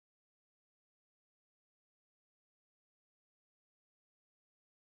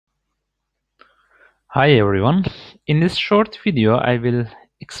Hi everyone. In this short video, I will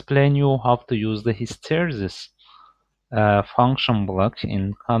explain you how to use the hysteresis function block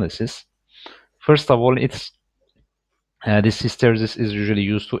in CODESYS. First of all, this hysteresis is usually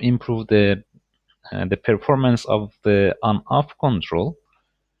used to improve the performance of the on-off control.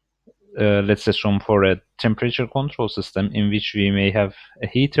 Let's assume for a temperature control system in which we may have a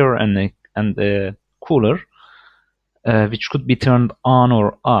heater and a cooler, which could be turned on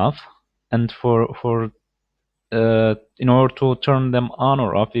or off, and in order to turn them on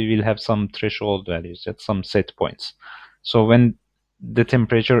or off, we will have some threshold values at some set points. So when the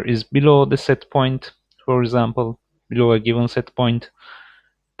temperature is below the set point, for example, below a given set point,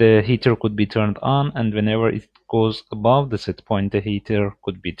 the heater could be turned on, and whenever it goes above the set point, the heater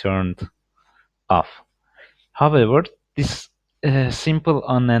could be turned off. However, this simple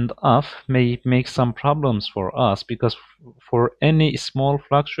on and off may make some problems for us, because for any small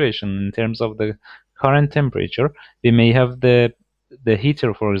fluctuation in terms of the current temperature, we may have the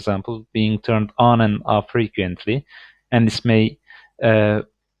heater, for example, being turned on and off frequently, and this may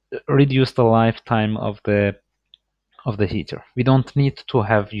reduce the lifetime of the heater. We don't need to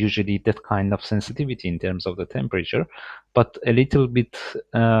have usually that kind of sensitivity in terms of the temperature, but a little bit,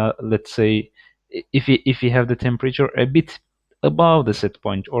 let's say, if we have the temperature a bit above the set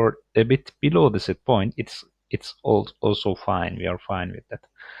point or a bit below the set point, it's also fine. We are fine with that.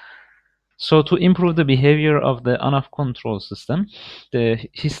 So to improve the behavior of the on-off control system, the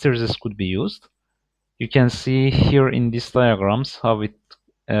hysteresis could be used. You can see here in these diagrams how it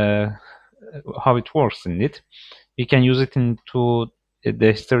works in it. We can use it into the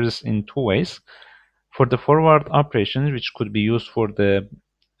hysteresis in two ways. For the forward operations, which could be used for the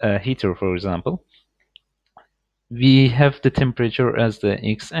heater, for example, we have the temperature as the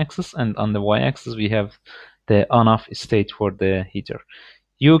x-axis, and on the y-axis we have the on-off state for the heater.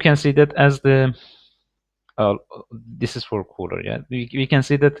 You can see that as the this is for cooler. Yeah, we can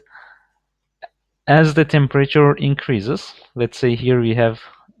see that as the temperature increases, let's say here we have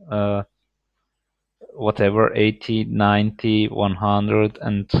whatever 80, 90, 100,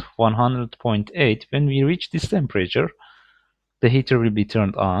 and 100.8. When we reach this temperature, the heater will be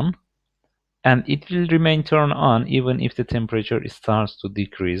turned on, and it will remain turned on even if the temperature starts to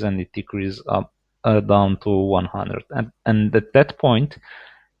decrease, and it decreases up down to 100, and at that point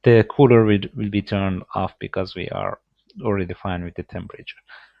the cooler will be turned off, because we are already fine with the temperature.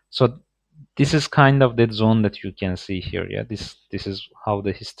 So this is kind of that zone that you can see here. Yeah, this is how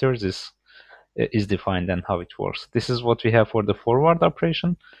the hysteresis is defined and how it works. This is what we have for the forward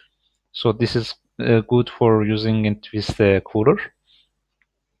operation. So this is good for using it with the cooler,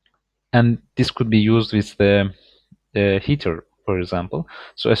 and this could be used with the heater, for example.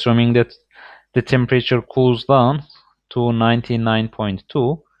 So assuming that the temperature cools down to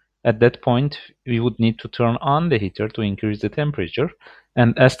 99.2, at that point we would need to turn on the heater to increase the temperature,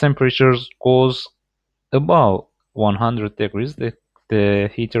 and as temperature goes above 100 degrees, the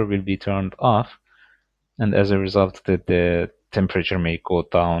heater will be turned off, and as a result the temperature may go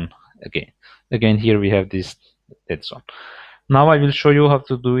down again. Here we have this dead zone. Now I will show you how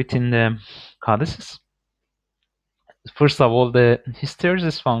to do it in the CODESYS. First of all, the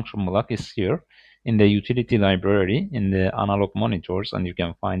hysteresis function block is here in the utility library in the analog monitors, and you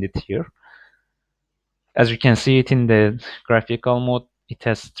can find it here. As you can see it in the graphical mode, it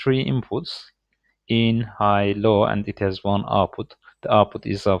has three inputs: in, high, low, and it has one output. The output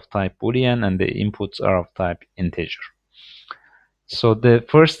is of type Boolean, and the inputs are of type integer. So the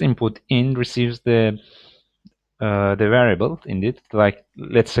first input in receives the variable in it, like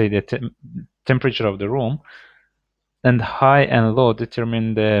let's say the temperature of the room, and high and low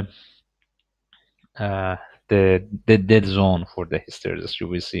determine the dead zone for the hysteresis. You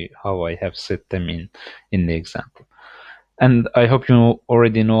will see how I have set them in the example. And I hope you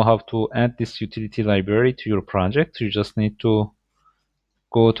already know how to add this utility library to your project. You just need to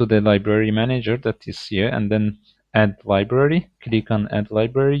go to the library manager that is here, and then add library. Click on add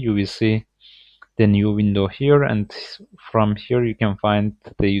library. You will see the new window here, and from here you can find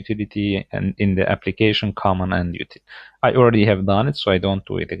the utility and in the application common and util. I already have done it, so I don't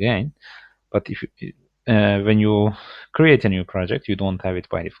do it again. But if when you create a new project, you don't have it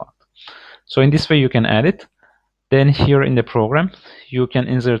by default. So in this way you can add it. Then here in the program you can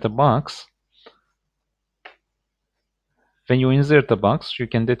insert a box. When you insert the box, you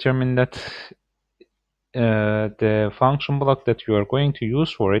can determine that the function block that you are going to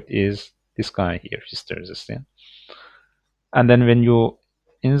use for it is this guy here, hysteresis. Yeah? And then when you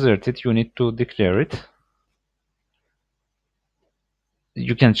insert it, you need to declare it.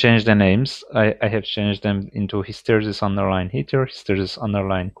 You can change the names. I have changed them into hysteresis underline heater, hysteresis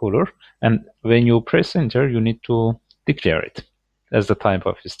underline cooler. And when you press enter, you need to declare it as the type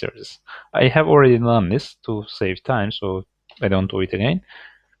of hysteresis. I have already done this to save time, so I don't do it again.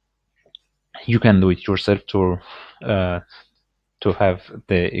 You can do it yourself to have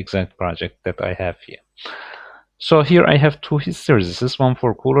the exact project that I have here. So here I have two hysteresises, one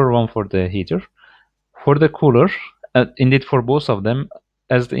for cooler, one for the heater. For the cooler, indeed for both of them,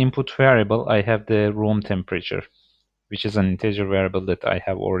 as the input variable, I have the room temperature, which is an integer variable that I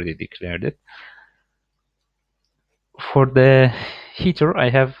have already declared it. For the heater, I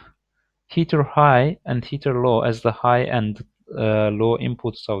have heater high and heater low as the high and low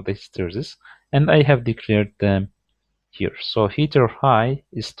inputs of the hysteresis, and I have declared them here. So heater high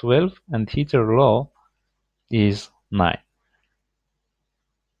is 12 and heater low is 9.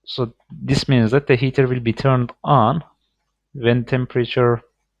 So this means that the heater will be turned on when temperature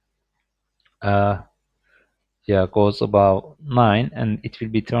goes above 9, and it will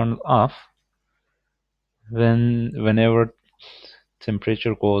be turned off whenever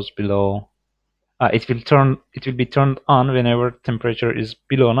temperature goes below. It will be turned on whenever temperature is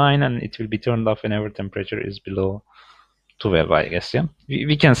below 9, and it will be turned off whenever temperature is below 12, I guess. Yeah,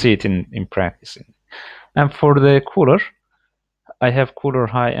 we can see it in practice. And for the cooler, I have cooler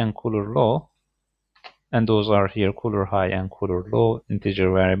high and cooler low, and those are here, cooler high and cooler low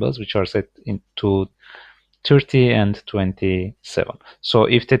integer variables, which are set into 30 and 27. So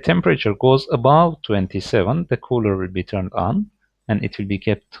if the temperature goes above 27, the cooler will be turned on and it will be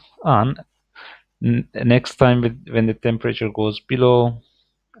kept on. Next time when the temperature goes below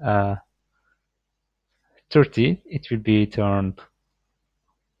 30, it will be turned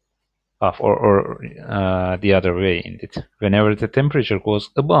off, or the other way indeed. Whenever the temperature goes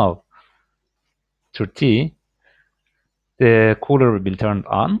above 30, the cooler will be turned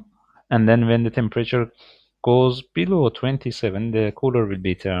on, and then when the temperature goes below 27, the cooler will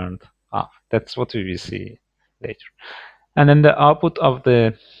be turned off. That's what we will see later. And then the output of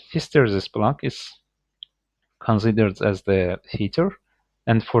the hysteresis block is considered as the heater,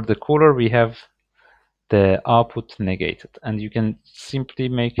 and for the cooler we have the output negated, and you can simply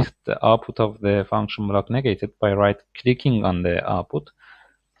make the output of the function block negated by right-clicking on the output,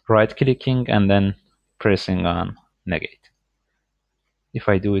 right-clicking and then pressing on negate. If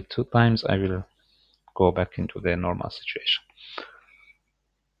I do it 2 times, I will go back into the normal situation.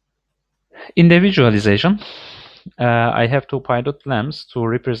 In the visualization, I have 2 pilot lamps to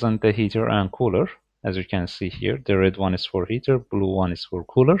represent the heater and cooler. As you can see here, the red one is for heater, blue one is for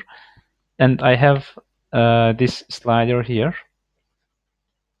cooler. And I have this slider here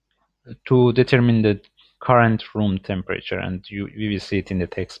to determine the current room temperature, and we will see it in the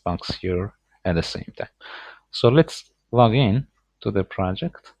text box here at the same time. So let's log in to the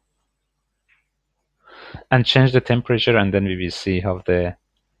project and change the temperature, and then we will see how the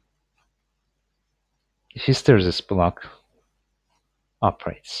hysteresis block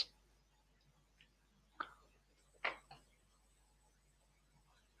operates.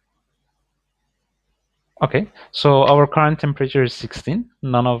 Okay, so our current temperature is 16.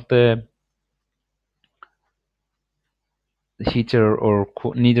 None of the heater or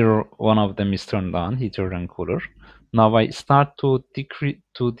neither one of them is turned on, heater and cooler. Now I start to decrease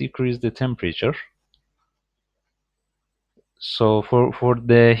the temperature. So for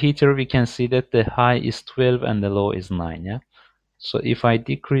the heater, we can see that the high is 12 and the low is 9. Yeah. So if I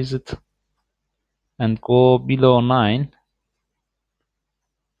decrease it and go below 9,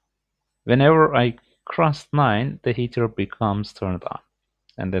 whenever I cross 9, the heater becomes turned on,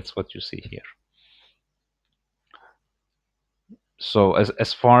 and that's what you see here. So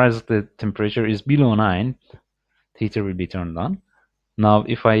as far as the temperature is below 9, the heater will be turned on. Now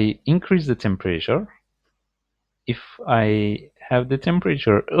if I increase the temperature, if I have the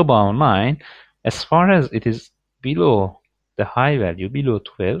temperature above 9, as far as it is below the high value, below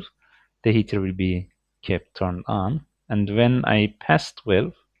 12, the heater will be kept turned on. And when I pass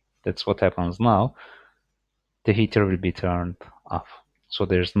 12, that's what happens now, the heater will be turned off. So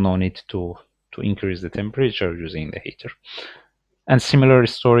there's no need to increase the temperature using the heater. And similar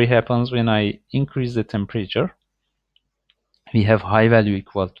story happens when I increase the temperature. We have high value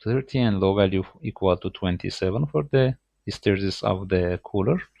equal to 30 and low value equal to 27 for the hysteresis of the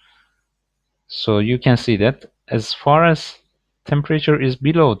cooler. So you can see that as far as temperature is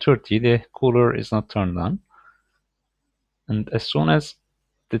below 30, the cooler is not turned on. And as soon as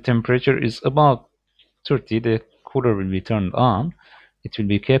the temperature is above 30, the cooler will be turned on. It will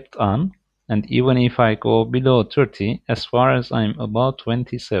be kept on. And even if I go below 30, as far as I'm above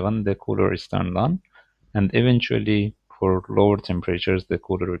 27, the cooler is turned on. And eventually for lower temperatures, the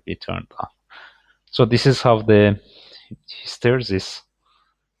cooler will be turned on. So this is how the hysteresis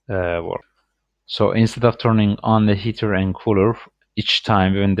works. So instead of turning on the heater and cooler each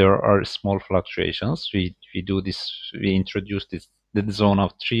time when there are small fluctuations, we introduce the zone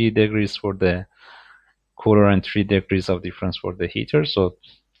of 3 degrees for the cooler and 3 degrees of difference for the heater, so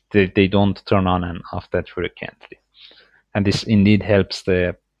they don't turn on and off that frequently. And this indeed helps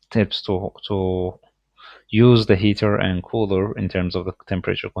to use the heater and cooler in terms of the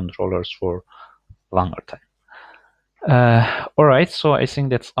temperature controllers for longer time. All right, so I think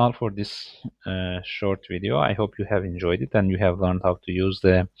that's all for this short video. I hope you have enjoyed it and you have learned how to use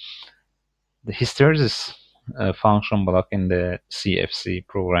the hysteresis function block in the CFC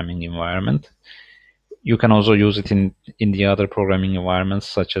programming environment. You can also use it in the other programming environments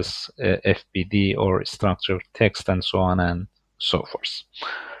such as FBD or structured text and so on and so forth.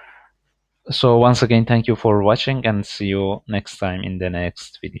 So once again, thank you for watching and see you next time in the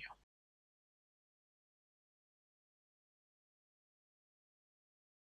next video.